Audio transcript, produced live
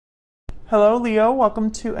Hello, Leo. Welcome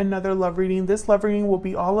to another love reading. This love reading will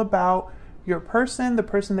be all about your person, the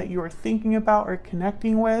person that you are thinking about or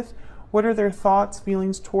connecting with. What are their thoughts,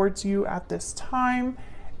 feelings towards you at this time?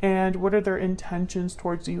 And what are their intentions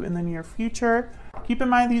towards you in the near future? Keep in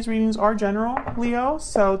mind these readings are general, Leo,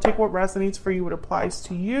 so take what resonates for you, what applies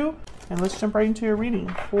to you. And let's jump right into your reading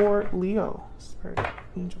for Leo. Spirit,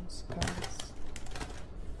 angels, guides.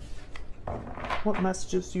 What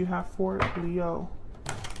messages do you have for Leo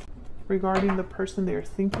regarding the person they're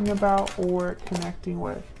thinking about or connecting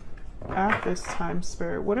with at this time,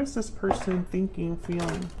 Spirit? What is this person thinking,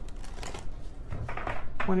 feeling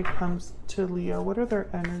when it comes to Leo? What are their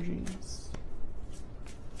energies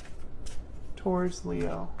towards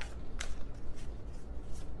Leo?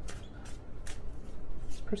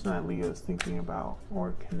 This person that Leo is thinking about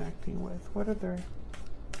or connecting with, what are their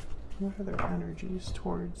energies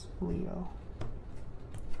towards Leo?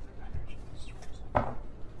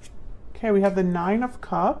 Okay, we have the Nine of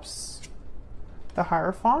Cups, the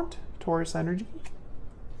Hierophant, Taurus energy,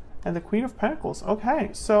 and the Queen of Pentacles.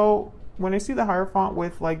 Okay, so when I see the Hierophant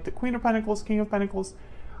with like the Queen of Pentacles, King of Pentacles,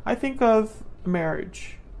 I think of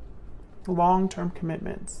marriage, long-term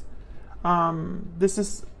commitments. This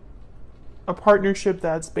is a partnership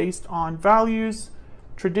that's based on values,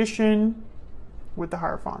 tradition, with the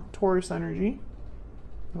Hierophant, Taurus energy.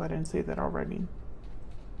 Oh, I didn't say that already.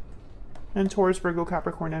 And Taurus, Virgo,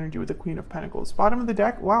 Capricorn energy with the Queen of Pentacles. Bottom of the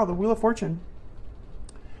deck, wow, the Wheel of Fortune.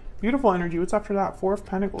 Beautiful energy. What's after that? Four of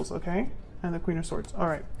Pentacles, okay? And the Queen of Swords. All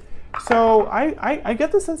right. So I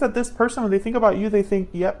get the sense that this person, when they think about you, they think,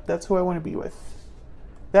 yep, that's who I want to be with.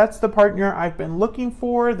 That's the partner I've been looking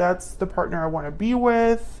for. That's the partner I want to be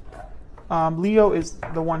with. Leo is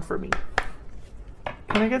the one for me.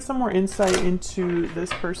 Can I get some more insight into this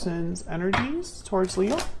person's energies towards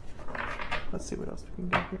Leo? Let's see what else we can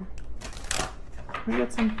get here. Can we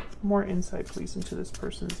get some more insight, please, into this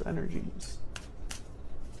person's energies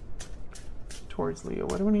towards Leo?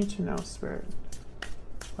 What do we need to know, Spirit,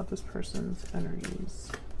 about this person's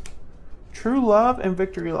energies? True love and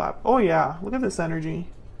victory lap. Oh yeah, look at this energy.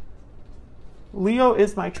 Leo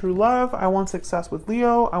is my true love. I want success with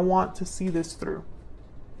Leo. I want to see this through.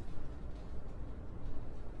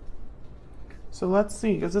 So let's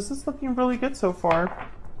see, because this is looking really good so far.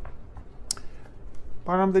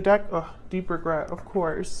 Bottom of the deck, oh, deep regret, of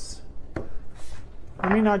course.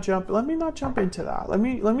 Let me not jump into that. Let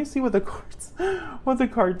me see what the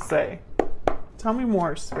cards say. Tell me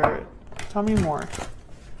more, Spirit. Tell me more.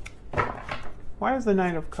 Why is the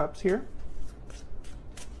Nine of Cups here?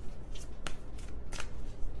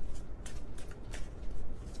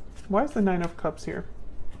 Why is the Nine of Cups here?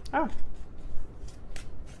 Ah.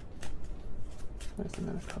 Where's the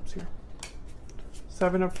Nine of Cups here?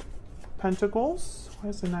 Seven of Pentacles. Why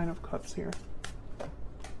is the Nine of Cups here?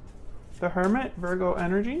 The Hermit, Virgo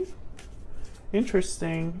energy.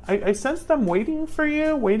 Interesting. I sense them waiting for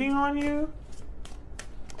you, waiting on you.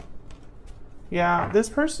 Yeah, this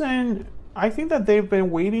person, I think that they've been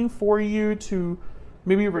waiting for you to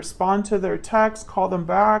maybe respond to their text, call them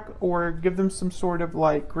back, or give them some sort of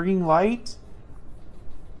like green light.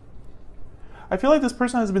 I feel like this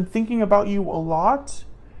person has been thinking about you a lot,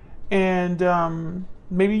 and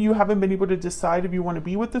maybe you haven't been able to decide if you want to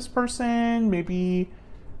be with this person. Maybe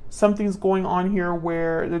something's going on here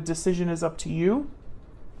where the decision is up to you,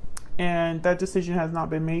 and that decision has not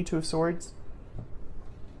been made, Two of Swords.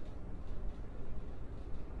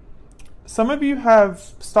 Some of you have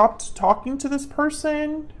stopped talking to this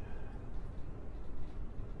person,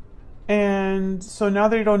 and so now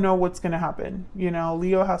they don't know what's going to happen. You know,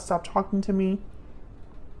 Leo has stopped talking to me.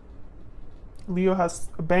 Leo has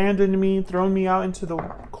abandoned me, thrown me out into the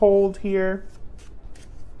cold here.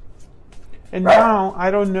 And now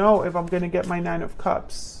I don't know if I'm going to get my Nine of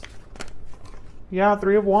Cups. Yeah,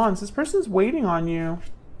 Three of Wands. This person's waiting on you.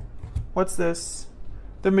 What's this?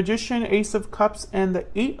 The Magician, Ace of Cups, and the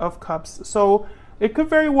Eight of Cups. So it could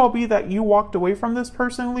very well be that you walked away from this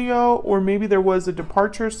person, Leo, or maybe there was a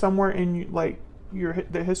departure somewhere in like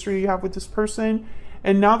the history you have with this person,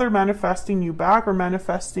 and now they're manifesting you back, or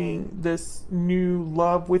manifesting this new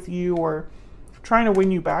love with you, or trying to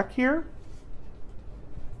win you back here.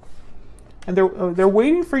 And they're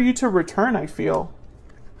waiting for you to return, I feel.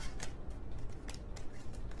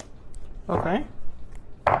 Okay.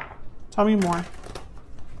 Tell me more.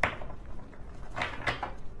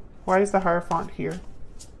 Why is the Hierophant here?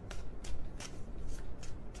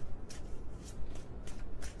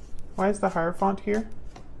 Why is the Hierophant here?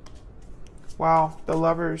 Wow, the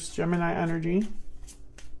Lovers, Gemini energy.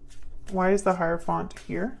 Why is the Hierophant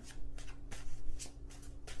here?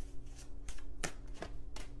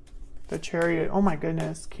 The Chariot. Oh my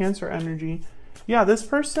goodness. Cancer energy. Yeah, this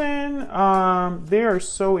person, they are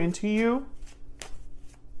so into you.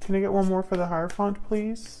 Can I get one more for the Hierophant,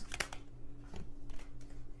 please?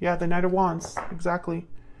 Yeah, the Knight of Wands. Exactly.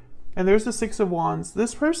 And there's the Six of Wands.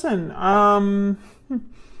 This person, I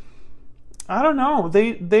don't know.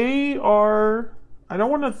 They are, I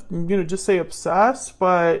don't want to, just say obsessed,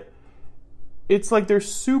 but it's like they're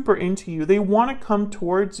super into you. They want to come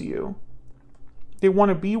towards you. They want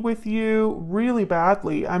to be with you really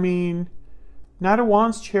badly. I mean, Knight of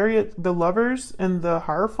Wands, Chariot, the Lovers, and the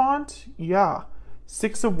Hierophant. Yeah.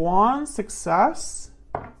 Six of Wands, success.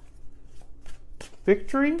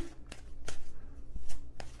 Victory.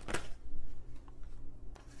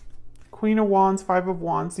 Queen of Wands, Five of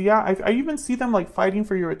Wands. Yeah, I even see them like fighting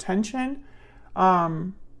for your attention.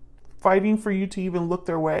 Fighting for you to even look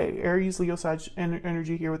their way. Aries, Leo, Sag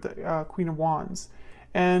energy here with the Queen of Wands.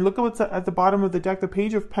 And look at what's at the bottom of the deck, the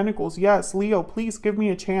Page of Pentacles. Yes, Leo, please give me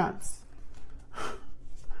a chance.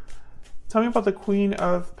 Tell me about the Queen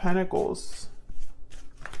of Pentacles.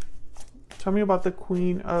 Tell me about the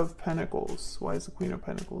Queen of Pentacles. Why is the Queen of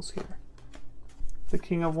Pentacles here? The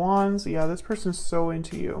King of Wands. Yeah, this person's so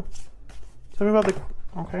into you. Tell me about the...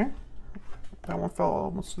 Okay. That one fell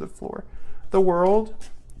almost to the floor. The World.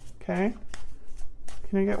 Okay.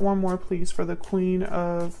 Can I get one more, please, for the Queen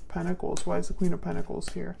of Pentacles? Why is the Queen of Pentacles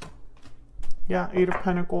here? Yeah, Eight of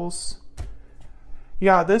Pentacles.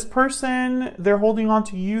 Yeah, this person, they're holding on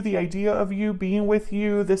to you, the idea of you, being with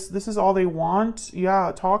you. This is all they want.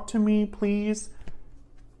 Yeah, talk to me, please.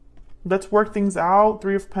 Let's work things out.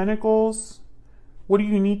 Three of Pentacles. What do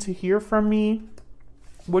you need to hear from me?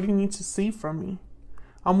 What do you need to see from me?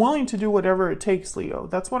 I'm willing to do whatever it takes, Leo.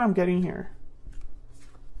 That's what I'm getting here.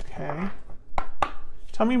 Okay.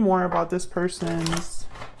 Tell me more about this person's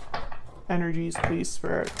energies, please,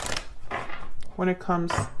 Spirit, when it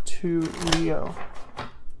comes to Leo.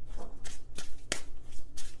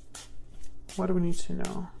 What do we need to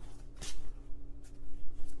know?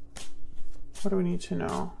 What do we need to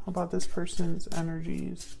know about this person's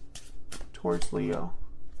energies towards Leo?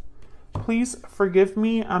 Please forgive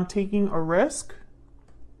me. I'm taking a risk.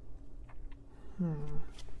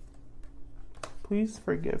 Please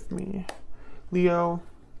forgive me. Leo,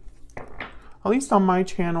 at least on my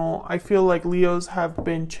channel, I feel like Leos have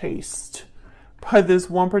been chased by this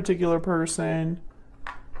one particular person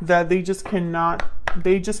that they just cannot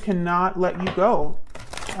let you go.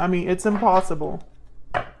 I mean, it's impossible.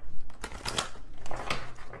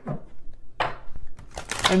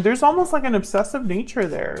 And there's almost like an obsessive nature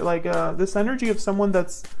there, like this energy of someone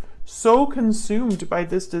that's so consumed by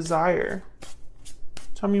this desire.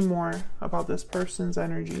 Tell me more about this person's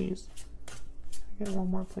energies. Can I get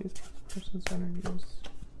one more, please? Person's energies.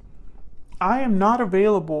 I am not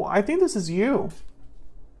available. I think this is you.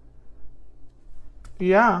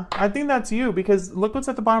 Yeah, I think that's you, because look what's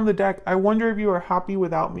at the bottom of the deck. I wonder if you are happy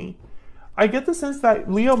without me. I get the sense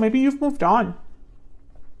that, Leo, maybe you've moved on.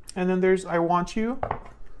 And then there's I want you.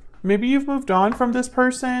 Maybe you've moved on from this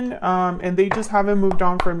person, and they just haven't moved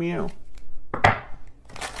on from you.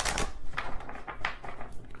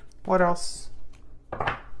 What else?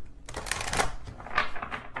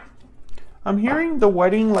 I'm hearing the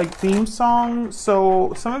wedding like theme song.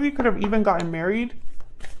 So some of you could have even gotten married,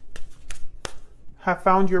 have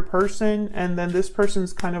found your person, and then this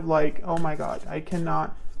person's kind of like, oh my God, I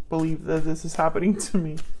cannot believe that this is happening to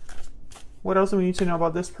me. What else do we need to know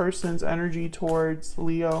about this person's energy towards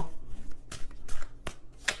Leo?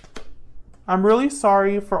 I'm really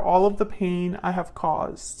sorry for all of the pain I have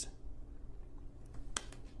caused.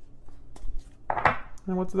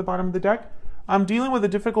 And what's at the bottom of the deck? I'm dealing with a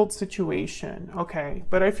difficult situation. Okay,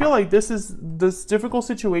 but I feel like this difficult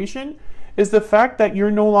situation is the fact that you're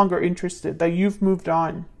no longer interested, that you've moved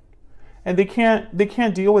on. And they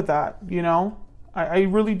can't deal with that, you know? I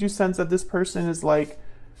really do sense that this person is like,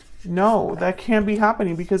 no, that can't be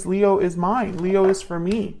happening because Leo is mine. Leo is for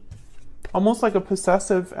me. Almost like a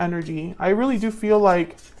possessive energy. I really do feel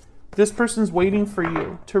like this person's waiting for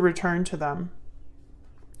you to return to them.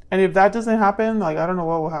 And if that doesn't happen, like, I don't know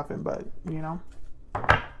what will happen, but, you know.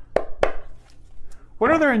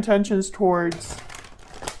 What are their intentions towards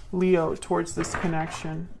Leo, towards this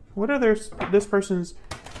connection? What are this person's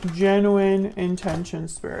genuine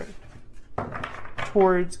intentions, Spirit,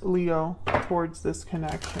 towards Leo, towards this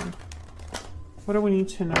connection? What do we need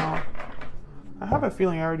to know? I have a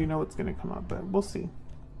feeling I already know what's going to come up, but we'll see.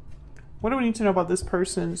 What do we need to know about this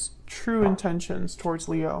person's true intentions towards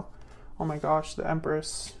Leo? Oh my gosh, the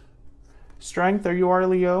Empress. Strength, there you are,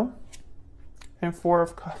 Leo. And Four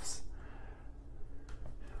of Cups.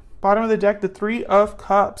 Bottom of the deck, the Three of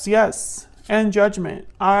Cups. Yes, And Judgment.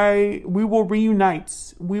 We will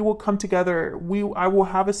reunite. We will come together. I will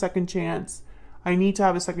have a second chance. I need to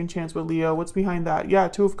have a second chance with Leo. What's behind that? Yeah,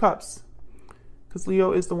 Two of Cups. Because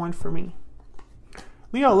Leo is the one for me.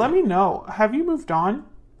 Leo, let me know. Have you moved on?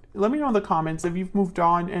 Let me know in the comments if you've moved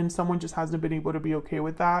on and someone just hasn't been able to be okay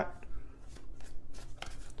with that.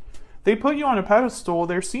 They put you on a pedestal.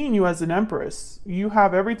 They're seeing you as an empress. You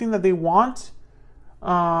have everything that they want,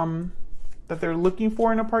 that they're looking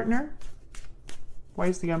for in a partner. Why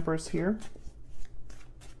is the Empress here?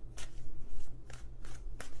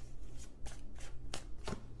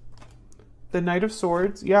 The Knight of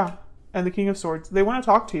Swords, yeah, and the King of Swords. They want to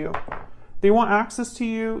talk to you. They want access to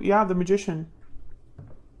you. Yeah, the Magician.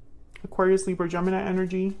 Aquarius, Libra, Gemini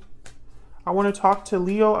energy. I want to talk to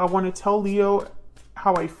Leo. I want to tell Leo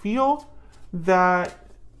how I feel, that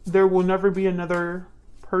there will never be another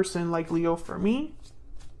person like Leo for me.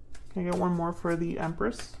 Can I get one more for the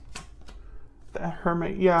Empress? The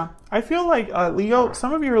Hermit, yeah. I feel like, Leo,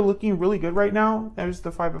 some of you are looking really good right now. There's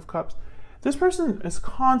the Five of Cups. This person is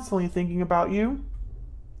constantly thinking about you.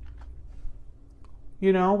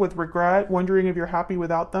 You know, with regret, wondering if you're happy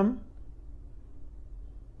without them.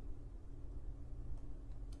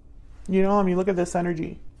 You know, I mean, look at this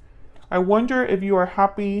energy. I wonder if you are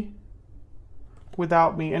happy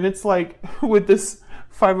without me. And it's like, with this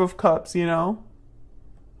Five of Cups, you know.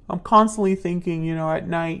 I'm constantly thinking, you know, at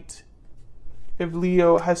night, if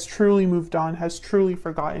Leo has truly moved on, has truly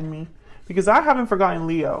forgotten me. Because I haven't forgotten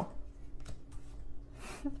Leo.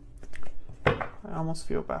 I almost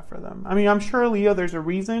feel bad for them. I mean, I'm sure, Leo, there's a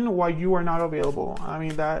reason why you are not available. I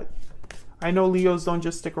mean, I know Leos don't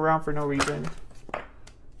just stick around for no reason.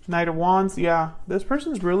 Knight of Wands, yeah. This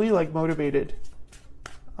person's really, like, motivated.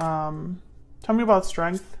 Tell me about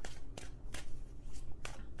strength.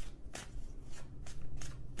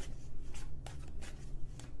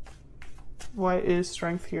 Why is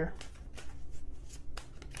strength here?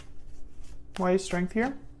 Why is strength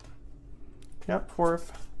here? Yep, Four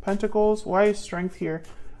of Pentacles. Why is strength here?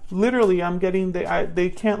 Literally, I'm getting they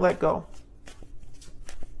can't let go.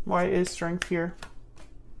 Why is strength here?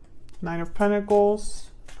 Nine of Pentacles.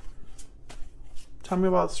 Tell me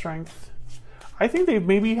about strength. I think they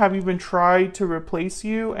maybe have even tried to replace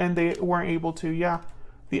you and they weren't able to. Yeah.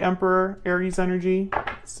 The Emperor, Aries energy.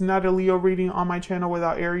 It's not a Leo reading on my channel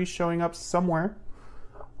without Aries showing up somewhere.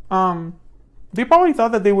 They probably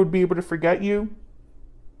thought that they would be able to forget you.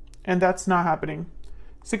 And that's not happening.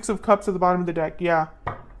 Six of Cups at the bottom of the deck. Yeah.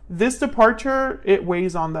 This departure, it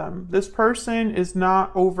weighs on them. This person is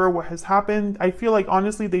not over what has happened. I feel like,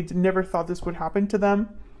 honestly, they never thought this would happen to them.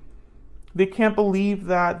 They can't believe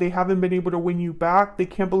that they haven't been able to win you back. They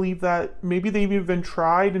can't believe that maybe they've even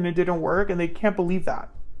tried and it didn't work. And they can't believe that.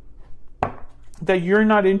 That you're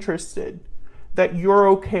not interested, that you're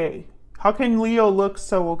okay. How can Leo look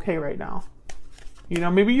so okay right now? You know,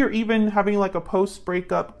 maybe you're even having like a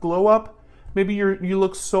post-breakup glow up. Maybe you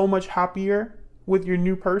look so much happier with your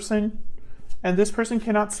new person, and this person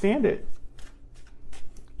cannot stand it.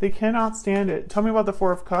 They cannot stand it. Tell me about the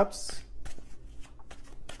Four of Cups.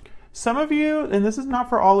 Some of you, and this is not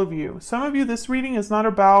for all of you, some of you, this reading is not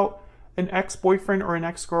about an ex-boyfriend or an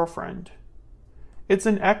ex-girlfriend. It's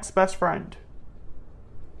an ex-best friend.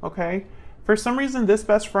 Okay? For some reason, this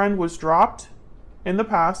best friend was dropped in the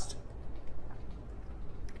past,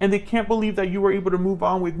 and they can't believe that you were able to move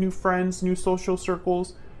on with new friends, new social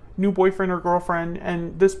circles, new boyfriend or girlfriend,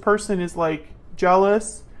 and this person is like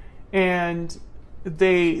jealous, and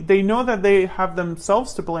they know that they have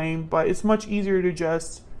themselves to blame, but it's much easier to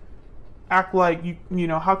just act like, you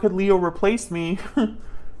know, how could Leo replace me,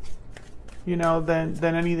 you know, than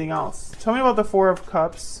anything else. Tell me about the Four of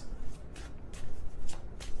Cups.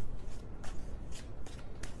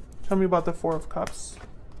 Tell me about the Four of Cups.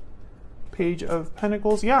 Page of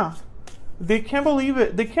Pentacles. Yeah. They can't believe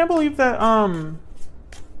it. They can't believe that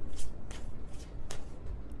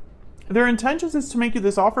their intentions is to make you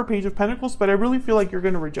this offer, Page of Pentacles, but I really feel like you're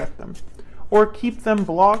going to reject them. Or keep them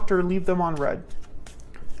blocked or leave them on red.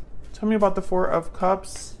 Tell me about the Four of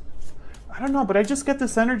Cups. I don't know, but I just get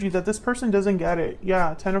this energy that this person doesn't get it.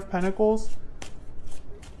 Yeah, Ten of Pentacles.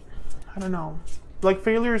 I don't know. Like,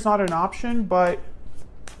 failure is not an option, but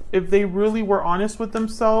if they really were honest with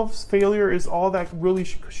themselves, failure is all that really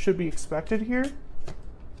should be expected here.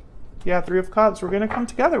 Yeah, Three of Cups. We're going to come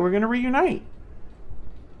together. We're going to reunite.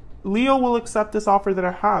 Leo will accept this offer that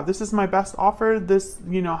I have. This is my best offer. This,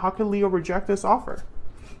 you know, how could Leo reject this offer?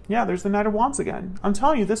 Yeah, there's the Knight of Wands again. I'm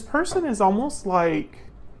telling you, this person is almost like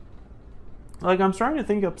I'm starting to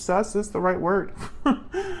think obsessed is the right word.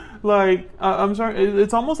 I'm sorry.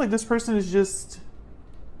 It's almost like this person is just,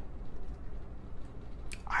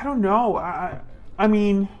 I don't know. I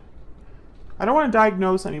mean, I don't want to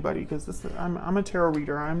diagnose anybody because I'm a tarot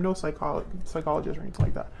reader. I'm no psychologist or anything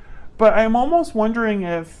like that. But I'm almost wondering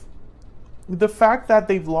if the fact that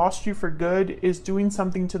they've lost you for good is doing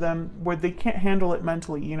something to them where they can't handle it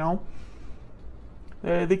mentally, you know?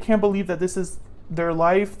 They can't believe that this is their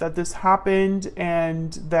life, that this happened,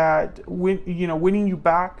 and that winning you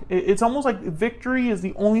back. It's almost like victory is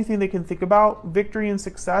the only thing they can think about. Victory and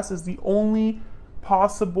success is the only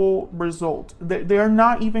possible result. They are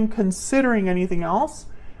not even considering anything else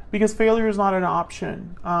because failure is not an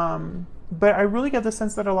option. But I really get the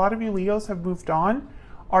sense that a lot of you Leos have moved on,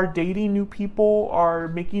 are dating new people, are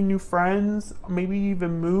making new friends, maybe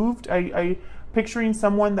even moved. I picturing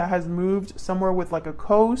someone that has moved somewhere with like a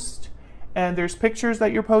coast, and there's pictures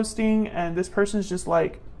that you're posting, and this person's just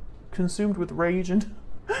like consumed with rage and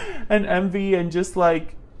and envy, and just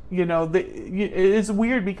like, it's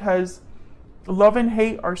weird because love and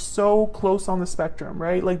hate are so close on the spectrum,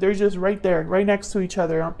 right? Like they're just right there, right next to each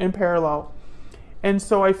other in parallel. And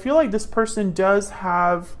so I feel like this person does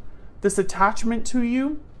have this attachment to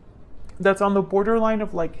you that's on the borderline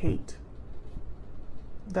of like hate.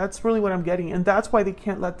 That's really what I'm getting. And that's why they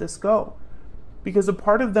can't let this go. Because a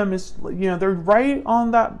part of them is, they're right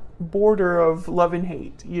on that border of love and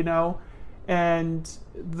hate, and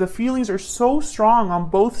the feelings are so strong on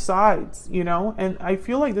both sides, and I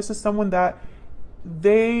feel like this is someone that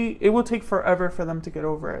it will take forever for them to get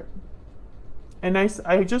over it. And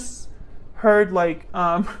I just heard like,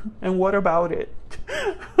 and what about it?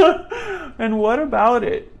 And what about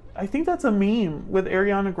it? I think that's a meme with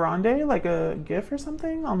Ariana Grande, like a GIF or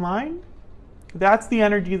something online. That's the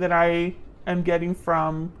energy that I am getting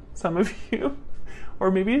from some of you. Or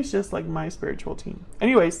maybe it's just like my spiritual team.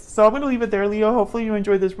 Anyways, so I'm going to leave it there, Leo. Hopefully you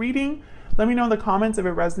enjoyed this reading. Let me know in the comments if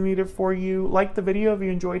it resonated for you. Like the video if you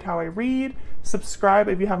enjoyed how I read. Subscribe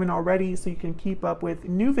if you haven't already so you can keep up with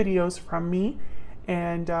new videos from me.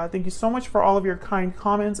 And thank you so much for all of your kind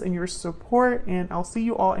comments and your support. And I'll see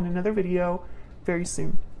you all in another video very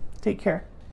soon. Take care.